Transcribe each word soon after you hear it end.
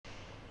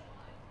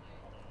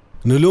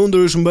Në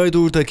Londër është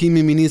mbajtur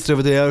takimi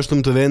ministrave të jashtëm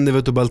të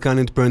vendeve të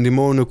Ballkanit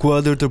Perëndimor në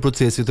kuadër të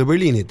procesit të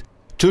Berlinit.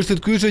 Çështjet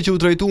kyçe që u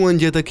trajtuan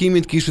gjatë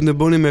takimit kishin të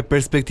bënin me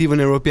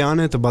perspektivën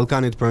europiane të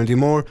Ballkanit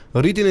Perëndimor,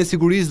 rritjen e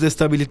sigurisë dhe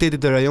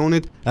stabilitetit të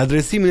rajonit,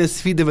 adresimin e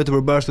sfidave të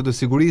përbashkëta të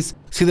sigurisë,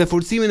 si dhe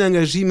forcimin e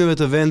angazhimeve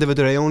të vendeve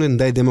të rajonit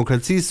ndaj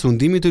demokracisë,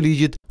 sundimit të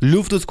ligjit,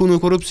 luftës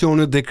kundër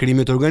korrupsionit dhe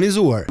krimit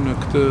organizuar. Në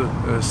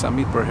këtë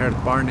summit për herë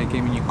të parë ne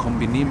kemi një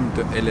kombinim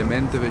të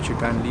elementeve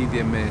që kanë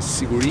lidhje me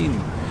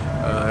sigurinë,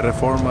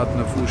 reformat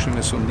në fushën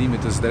e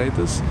sundimit të së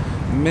drejtës,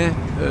 me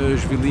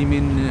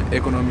zhvillimin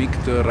ekonomik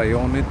të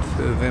rajonit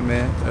dhe me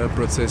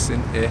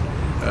procesin e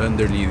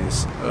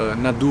ndërlidhjes.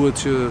 Na duhet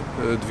që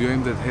të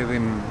vjojmë dhe të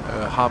hedhim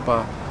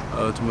hapa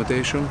të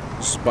mëtejshëm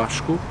së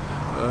bashku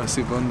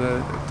si vende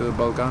të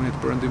Ballkanit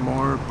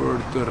Perëndimor për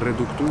të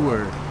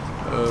reduktuar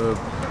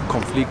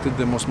konfliktet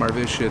dhe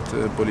mosmarrëveshjet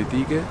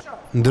politike.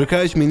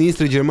 Ndërkaq,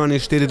 ministri gjerman i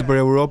Shtetit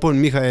për Europën,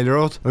 Michael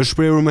Roth, është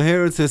shprehur më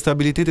herët se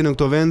stabiliteti në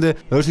këto vende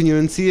është një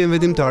rëndësie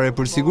vendimtare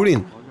për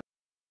sigurinë.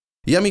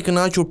 Jam i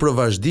kënaqur për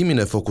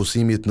vazhdimin e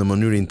fokusimit në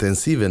mënyrë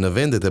intensive në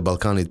vendet e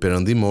Ballkanit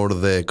Perëndimor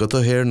dhe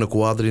këtë herë në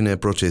kuadrin e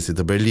procesit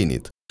të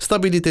Berlinit.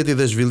 Stabiliteti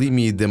dhe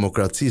zhvillimi i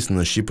demokracisë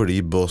në Shqipëri,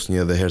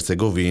 Bosnjë dhe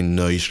Hercegovinë,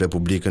 në Ish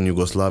Republikën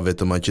Jugoslave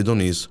të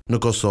Maqedonisë, në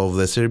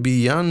Kosovë dhe Serbi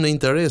janë në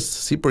interes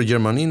si për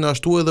Gjermaninë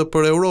ashtu edhe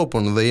për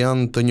Europën dhe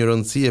janë të një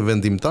rëndësie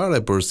vendimtare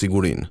për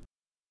sigurinë.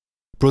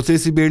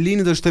 Procesi i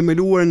Berlinit është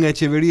themeluar nga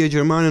qeveria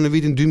gjermane në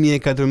vitin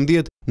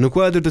 2014, në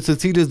kuadër të së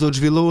cilës do të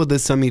zhvillohet dhe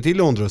samiti i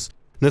Londrës.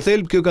 Në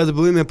thelb, kjo ka të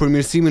bëjë me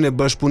përmirësimin e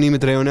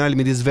bashkëpunimit rajonal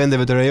midis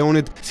vendeve të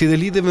rajonit, si dhe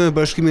lidhjeve me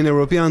Bashkimin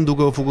Evropian,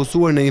 duke u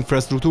fokusuar në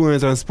infrastrukturën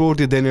e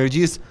transportit dhe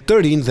energjisë, të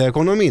rinj dhe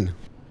ekonominë.